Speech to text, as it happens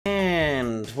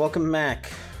and welcome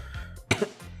back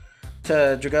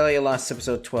to Dragalia Lost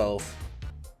episode 12.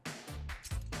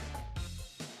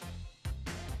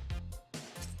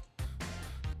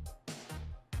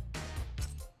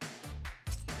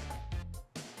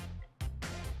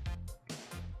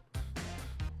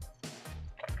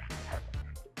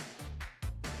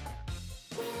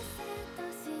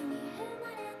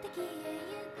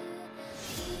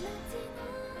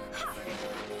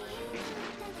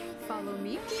 Follow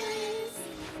me, please.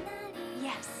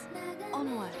 Yes,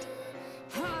 onward.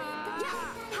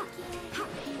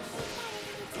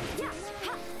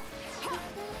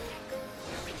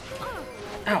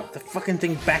 Ow, the fucking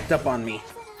thing backed up on me.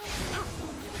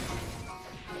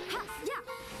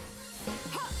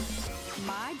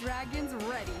 My dragon's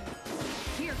ready.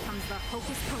 Here comes the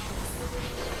hocus pocus.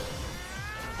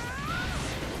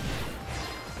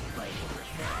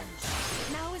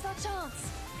 Now is our chance.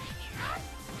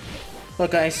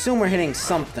 Look, I assume we're hitting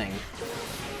something.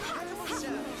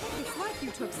 It's like you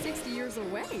took 60 years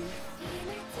away.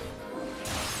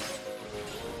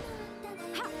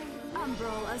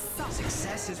 Umbral assault.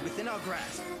 Success is within our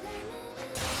grasp.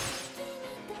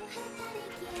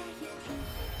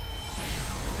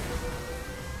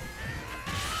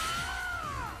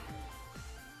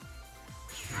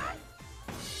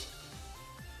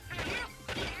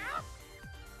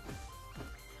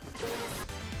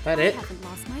 That it? I haven't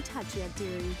lost my touch yet,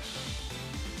 dearie.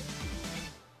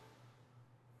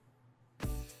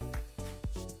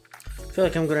 I feel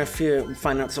like I'm gonna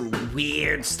find out some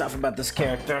weird stuff about this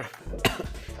character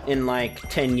in like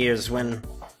 10 years when...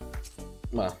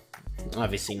 Well,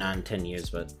 obviously not in 10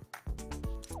 years, but...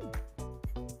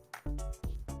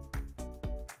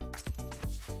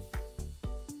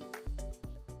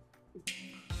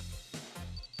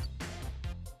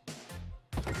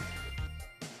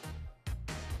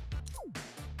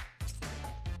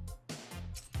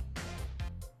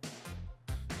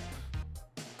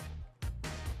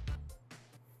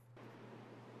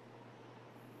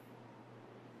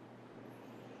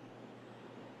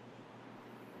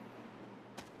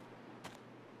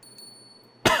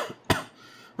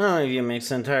 I don't know if it makes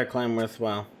the entire climb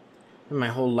worthwhile. In my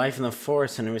whole life in the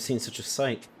forest, I've never seen such a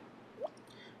sight.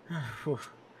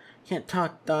 Can't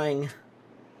talk, dying.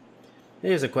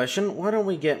 Here's a question. Why don't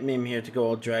we get Mim here to go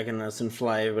all dragging us and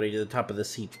fly everybody to the top of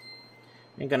this heap?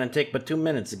 Ain't gonna take but 2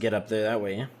 minutes to get up there that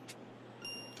way, eh?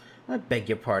 I beg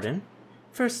your pardon.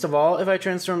 First of all, if I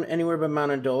transformed anywhere but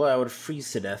Mount Adola, I would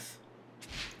freeze to death.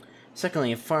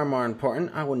 Secondly, and far more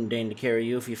important, I wouldn't deign to carry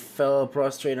you if you fell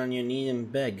prostrate on your knee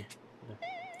and beg.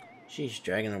 Sheesh,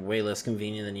 dragging are way less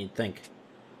convenient than you'd think.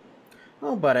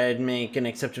 Oh, but I'd make an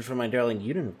exception for my darling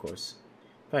Yuden, of course.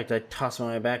 In fact, I'd toss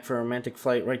my back for a romantic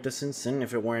flight right this instant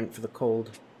if it weren't for the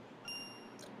cold.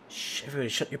 Shh, everybody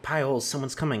shut your pie holes,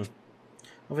 someone's coming.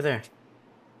 Over there.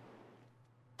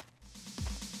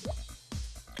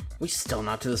 We still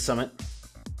not to the summit?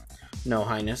 No,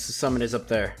 Highness, the summit is up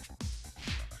there.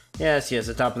 Yes,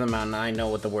 the top of the mountain. I know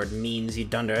what the word means, you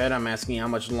dunderhead. I'm asking how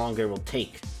much longer it will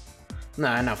take.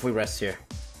 Nah, enough, we rest here.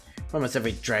 Why must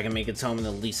every dragon make its home in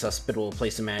the least hospitable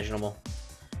place imaginable?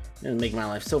 It'll make my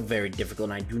life so very difficult,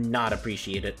 and I do not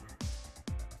appreciate it.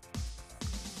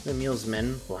 The mule's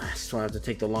men, blast, won't have to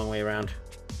take the long way around.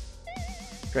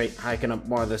 Great, hiking up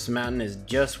more of this mountain is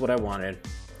just what I wanted.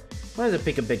 Why does it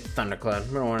pick a big thundercloud?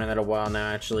 I've been wanting that a while now,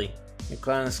 actually. A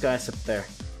cloud in the sky is up there.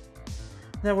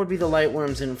 That would be the light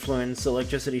worm's influence. The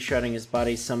electricity shrouding his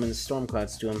body summons storm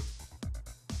clouds to him.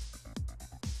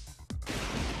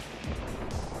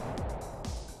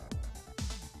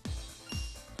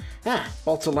 Ah,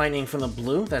 bolts of lightning from the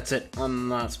blue? That's it. I'm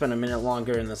not spending a minute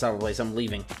longer in this outer place. I'm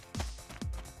leaving.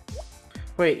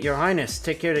 Wait, your highness,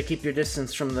 take care to keep your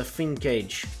distance from the fiend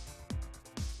cage.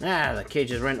 Ah, the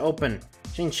cage is rent open.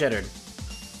 Chain shattered.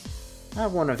 I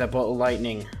wonder if that bolt of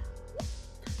lightning...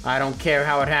 I don't care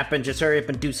how it happened, just hurry up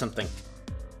and do something.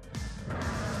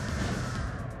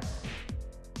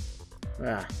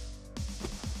 Ah.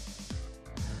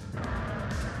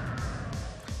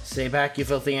 Stay back, you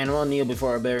filthy animal, kneel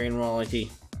before our burying royalty.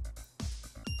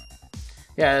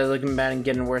 Yeah, they're looking bad and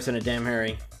getting worse in a damn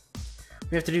hurry.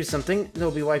 We have to do something, they'll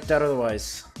be wiped out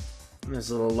otherwise. There's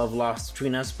a little love lost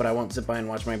between us, but I won't sit by and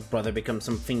watch my brother become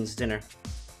some fiend's dinner.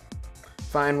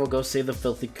 Fine, we'll go save the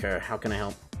filthy cur. How can I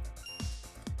help?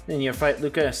 In your fight,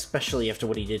 Luca, especially after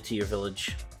what he did to your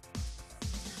village.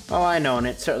 Oh, I know, and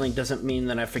it certainly doesn't mean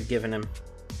that I've forgiven him.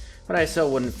 But I still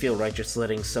wouldn't feel right just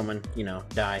letting someone, you know,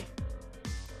 die.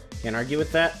 Can't argue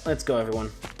with that. Let's go,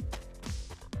 everyone.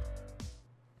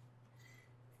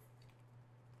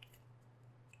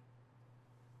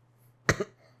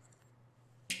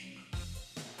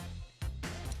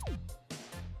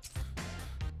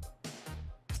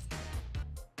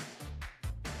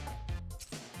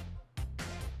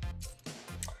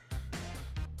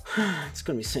 It's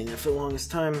gonna be saying that for the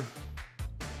longest time.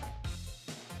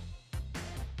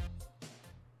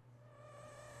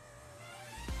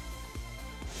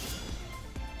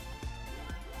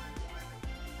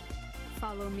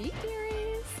 Follow me,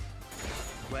 dearies.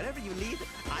 Wherever you lead,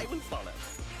 I will follow.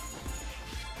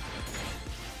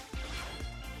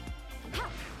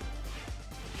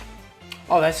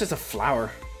 Oh, that's just a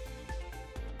flower.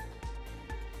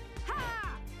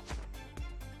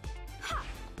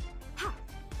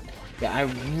 Yeah, I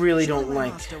really don't Surely my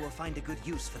like... master will find a good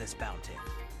use for this bounty.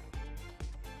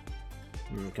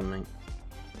 I'm coming.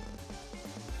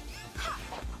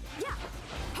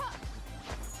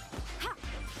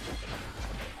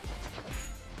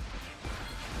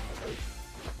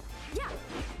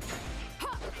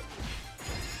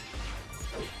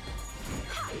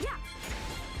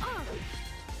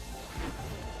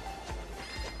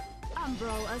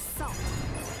 Umbro assault.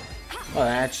 Oh, I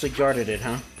actually guarded it,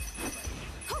 huh?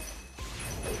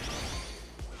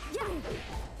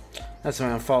 That's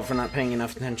my own fault for not paying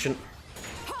enough attention.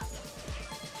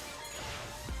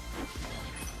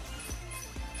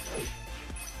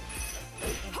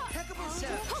 Impeccable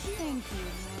service. Thank you.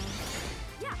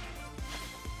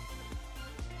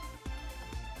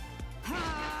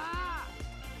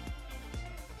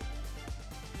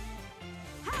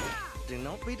 Do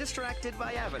not be distracted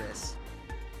by avarice.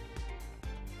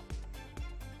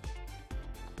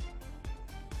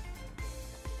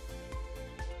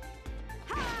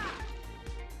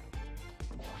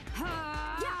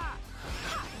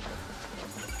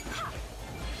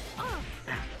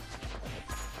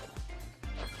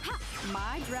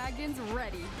 My dragon's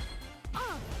ready.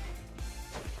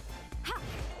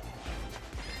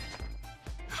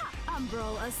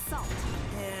 Umbro assault.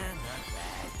 Yeah, not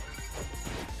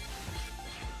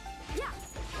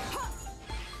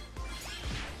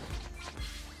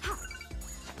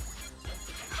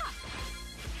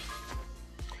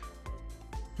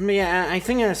bad. Yeah, I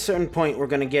think at a certain point we're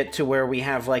gonna get to where we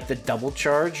have, like, the double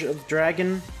charge of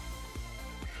dragon.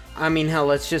 I mean, hell,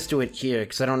 let's just do it here,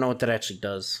 because I don't know what that actually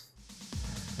does.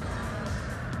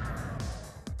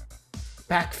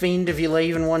 Pack Fiend, if you lay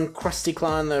even one crusty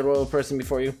claw on the royal person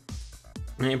before you.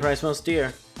 Any price most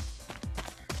dear.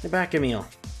 The back, Emil.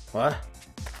 What?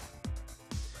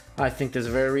 I think there's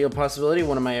a very real possibility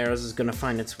one of my arrows is gonna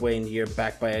find its way into your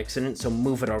back by accident, so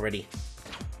move it already.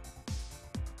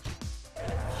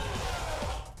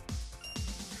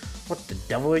 What the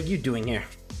devil are you doing here?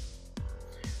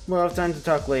 We'll have time to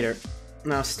talk later.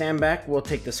 Now stand back, we'll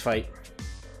take this fight.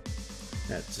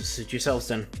 Just suit yourselves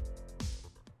then.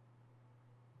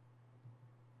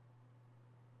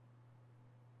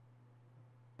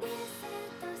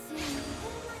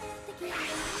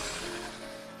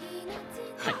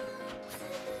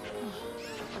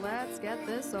 Let's get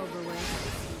this over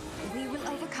with. We will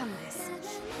overcome this.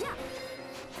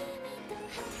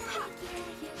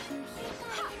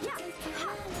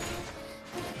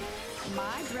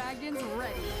 My dragon's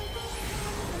ready.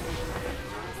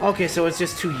 Okay, so it's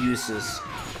just 2 uses.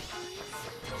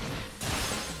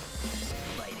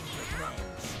 Fighting for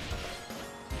friends.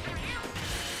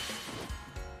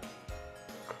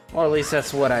 Or at least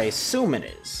that's what I assume it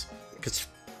is. Because,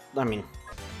 I mean,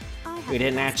 we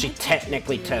didn't actually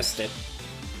technically test it.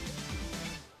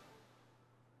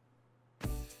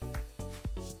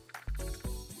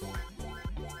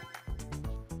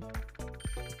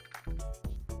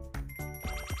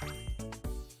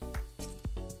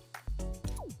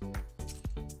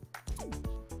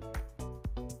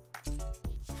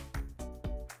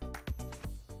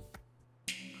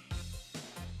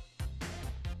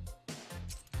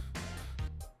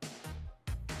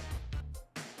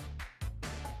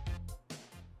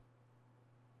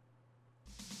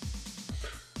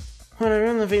 When I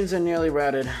run the veins are nearly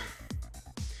routed.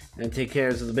 And take care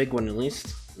of the big one at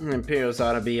least. The Imperials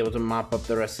ought to be able to mop up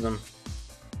the rest of them.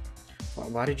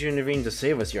 Why did you intervene to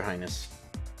save us, Your Highness?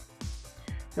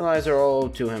 Your lives are all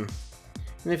owed to him.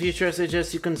 In the future, I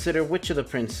suggest you consider which of the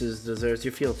princes deserves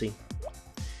your fealty.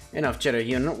 Enough cheddar,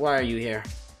 Yun. Why are you here?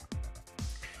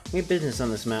 We have business on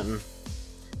this mountain.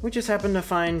 We just happened to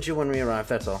find you when we arrived,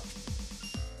 that's all.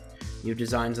 New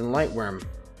designs in Lightworm.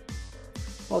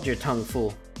 Hold your tongue,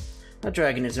 fool. A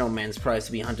dragon is no man's prize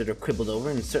to be hunted or quibbled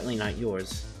over, and certainly not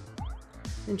yours.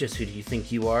 And just who do you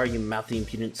think you are, you mouthy,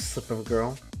 impudent slip of a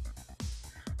girl?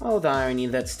 Oh, the irony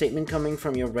of that statement coming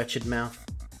from your wretched mouth.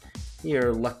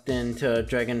 You're lucked into a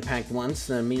dragon pact once,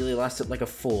 and immediately lost it like a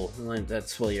fool, and let that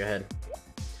swell your head.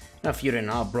 Now feud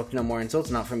and I'll brook no more insults,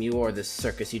 not from you or this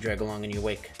circus you drag along in your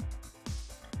wake.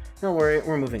 Don't worry,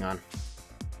 we're moving on.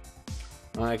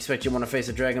 I expect you want to face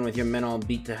a dragon with your men all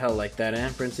beat to hell like that,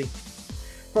 eh, Princey?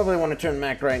 Probably want to turn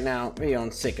Mac right now. For your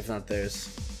own sake, if not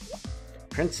theirs.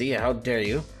 Princey, how dare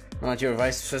you? I want your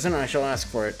advice, Citizen, and I shall ask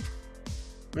for it.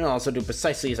 I'll also do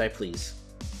precisely as I please.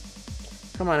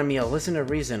 Come on, Emil, listen to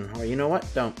reason. Or you know what?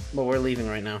 Don't. But we're leaving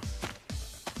right now.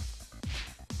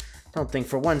 Don't think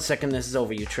for 1 second this is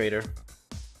over, you traitor.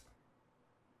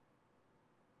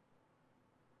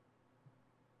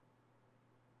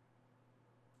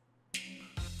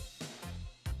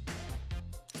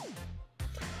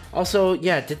 Also,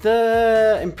 yeah, did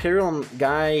the Imperial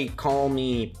guy call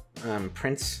me,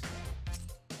 Prince?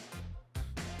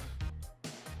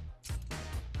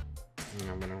 I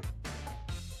don't know.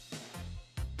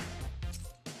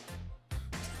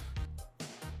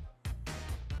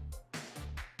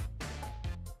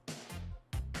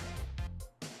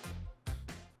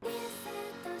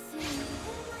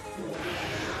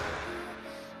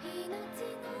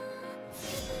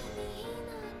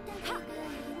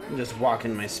 I'm just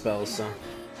walking my spells, so.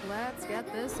 Let's get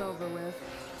this over with.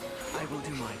 I will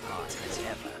do my part as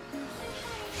ever.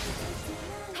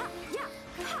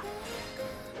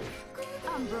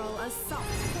 Umbral assault.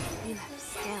 You have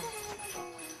stealth.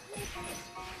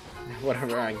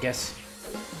 Whatever, I guess.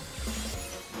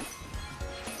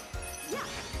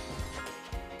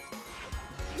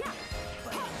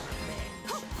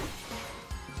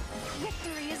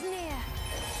 Victory is near.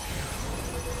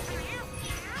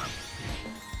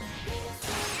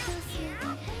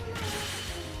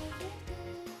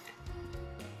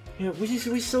 Yeah,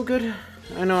 we still good?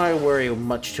 I know I worry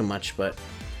much too much, but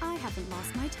I haven't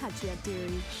lost my touch yet,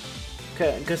 dearie.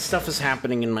 good stuff is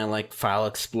happening in my, like, file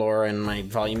explorer and my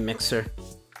volume mixer.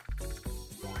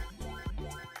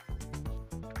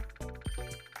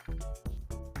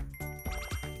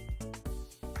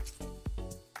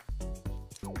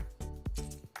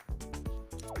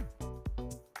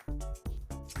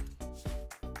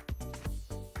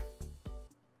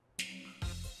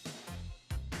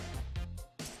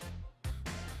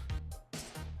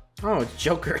 Oh, it's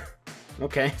Joker.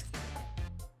 Okay.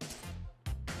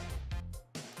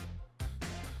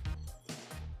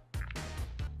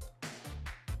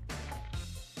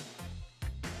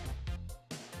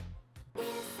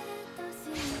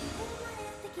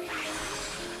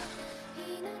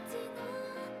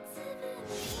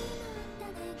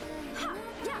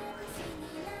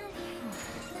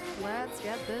 Let's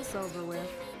get this over with.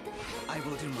 I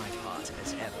will do my part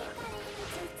as ever.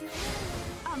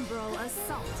 Umbral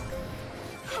assault.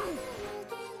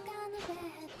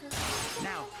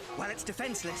 Now, while it's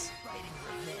defenseless.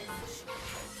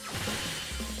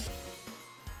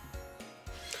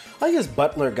 I like this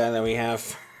butler guy that we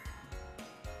have.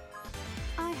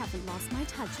 I haven't lost my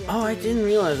touch yet. Oh, I dearie. didn't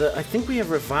realize that. I think we have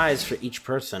revives for each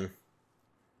person.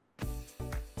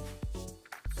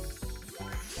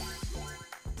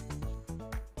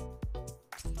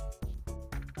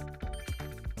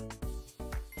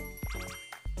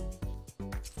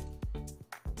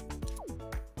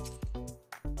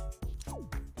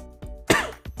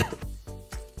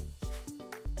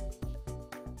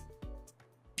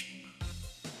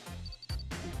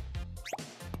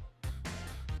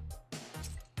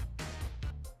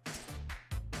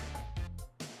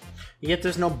 Yet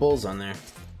there's no bulls on there.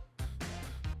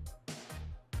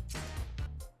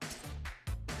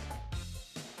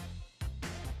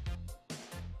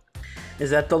 Is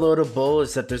that the load of bull?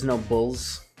 Is that there's no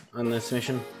bulls on this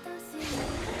mission?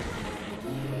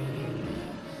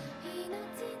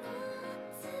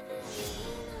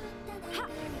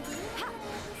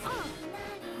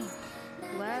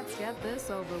 Let's get this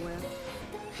over with.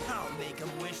 I'll make them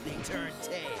wish they turned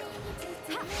tail.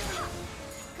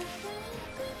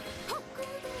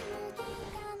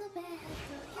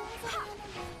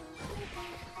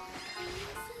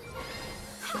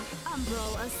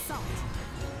 Umbral assault.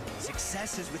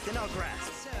 Success is within our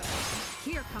grasp.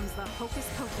 Here comes the hocus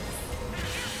pocus.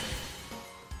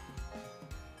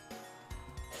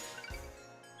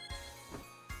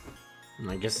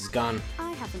 I guess it's gone.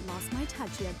 I haven't lost my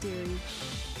touch yet, dearie.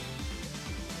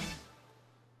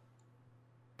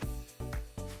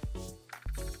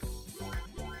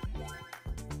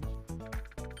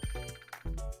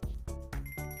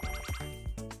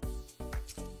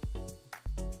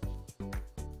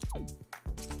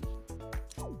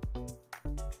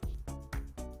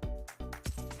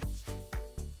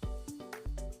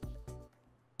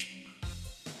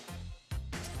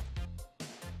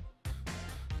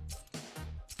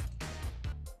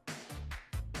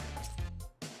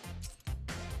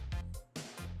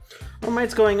 Oh,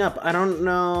 mine's going up. I don't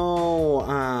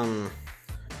know,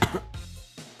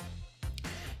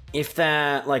 if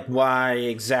that, like, why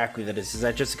exactly that is. Is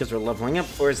that just because we're leveling up,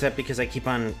 or is that because I keep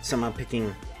on somehow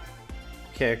picking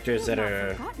characters that You've are...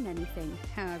 not forgotten anything,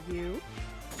 have you?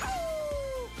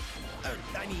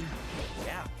 I mean,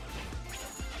 yeah.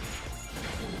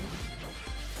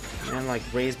 Man, like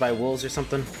raised by wolves or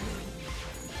something.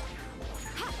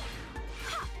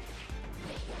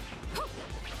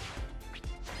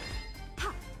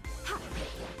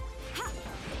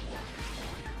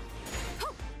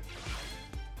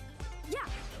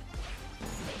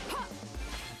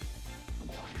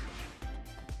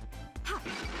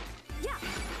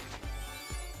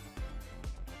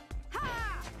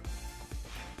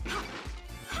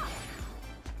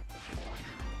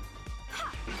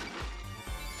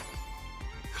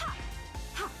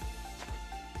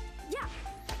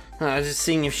 I was just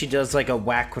seeing if she does like a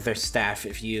whack with her staff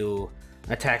if you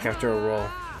attack after a roll.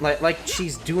 Like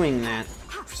she's doing that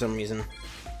for some reason.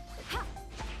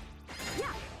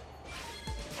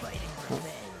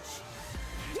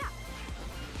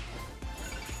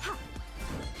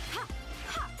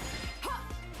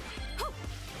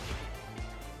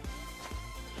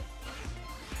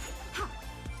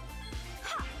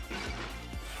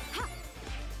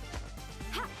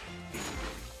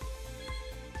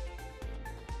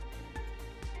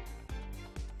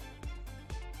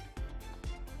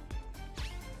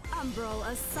 Umbral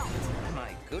assault.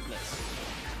 My goodness.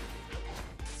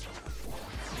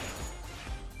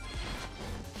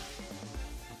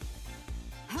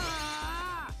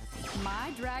 Ha!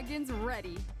 My dragon's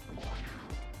ready.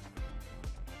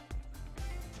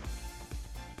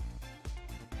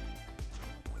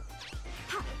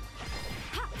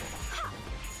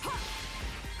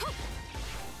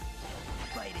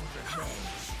 Fighting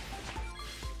revenge.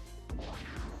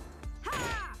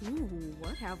 Ooh,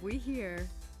 what have we here?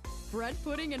 Bread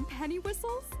pudding and penny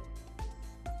whistles?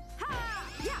 Ha!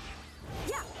 Yeah!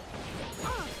 Yeah!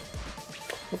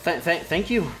 Well, thank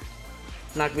you.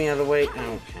 Knock me out of the way.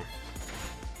 Oh, okay.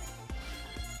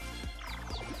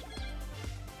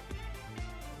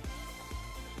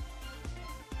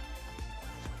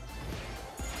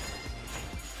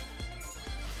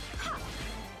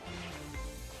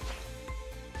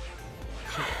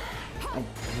 I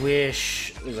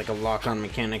wish it was like a lock-on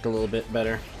mechanic a little bit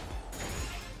better.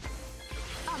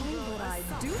 Oh, but I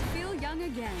do feel young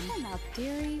again. Come up,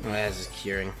 dearie. Oh, that's just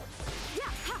curing. Yeah!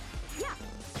 Ha! Yeah!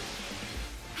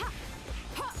 Ha!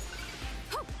 Ha!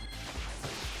 Ho!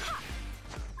 Ha!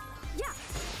 Yeah!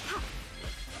 Ha!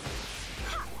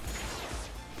 Ha!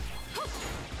 Ho!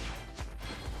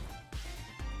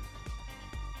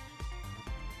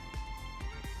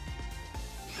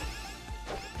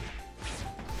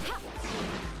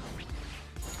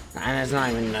 And there's not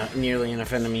even nearly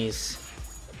enough enemies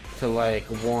to like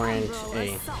warrant Umbral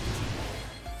a... assault.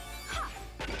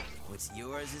 What's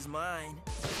yours is mine.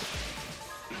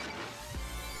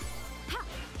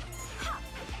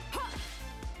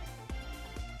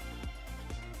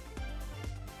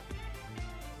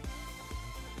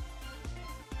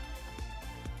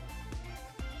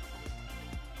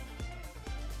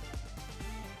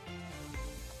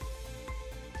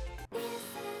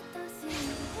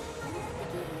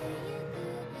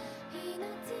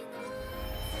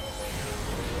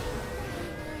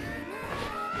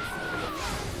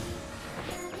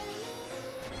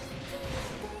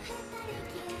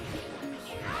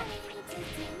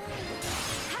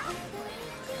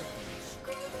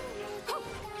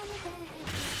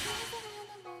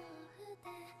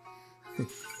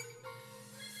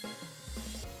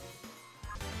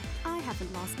 I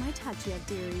haven't lost my touch yet,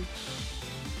 dearie.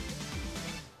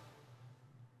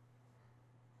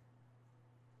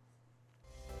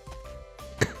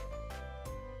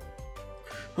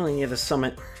 Only near the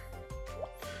summit.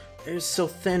 Air's so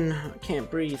thin, I can't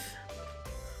breathe.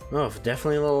 Oh,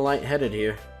 definitely a little lightheaded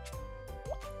here.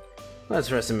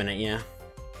 Let's rest a minute, yeah.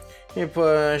 Here,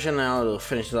 push, and now it'll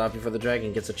finish it off before the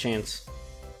dragon gets a chance.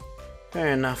 Fair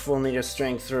enough, we'll need our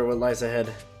strength through what lies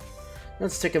ahead.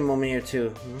 Let's take a moment here,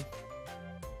 too.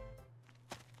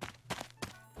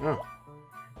 Oh.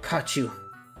 Caught you.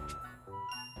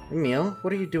 Emil,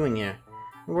 what are you doing here?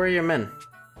 Where are your men?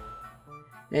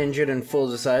 Injured and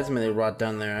full of sides, may they rot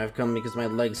down there. I've come because my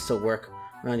legs still work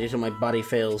around you till my body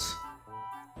fails.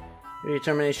 Your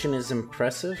determination is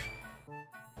impressive.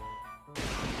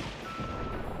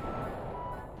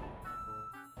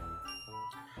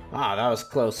 Ah, that was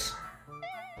close.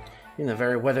 Even the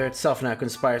very weather itself now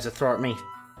conspires to thwart me.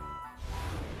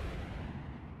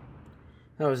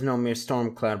 That was no mere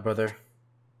storm cloud, brother.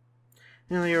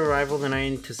 An earlier arrival than I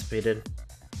anticipated.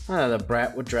 Ah, the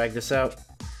brat would drag this out.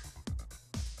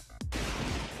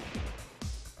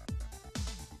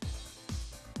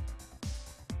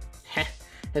 Heh,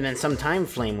 and then some time,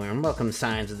 Flameworm. Welcome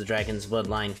signs of the dragon's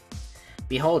bloodline.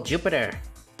 Behold Jupiter.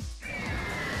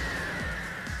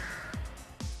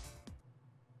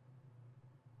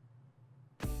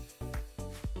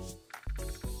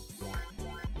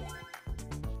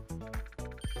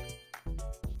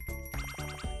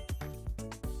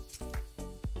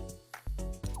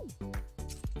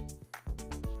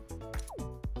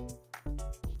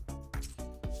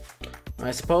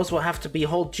 I suppose we'll have to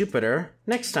behold Jupiter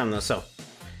next time though, so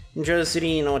enjoy the city,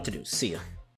 you know what to do. See ya.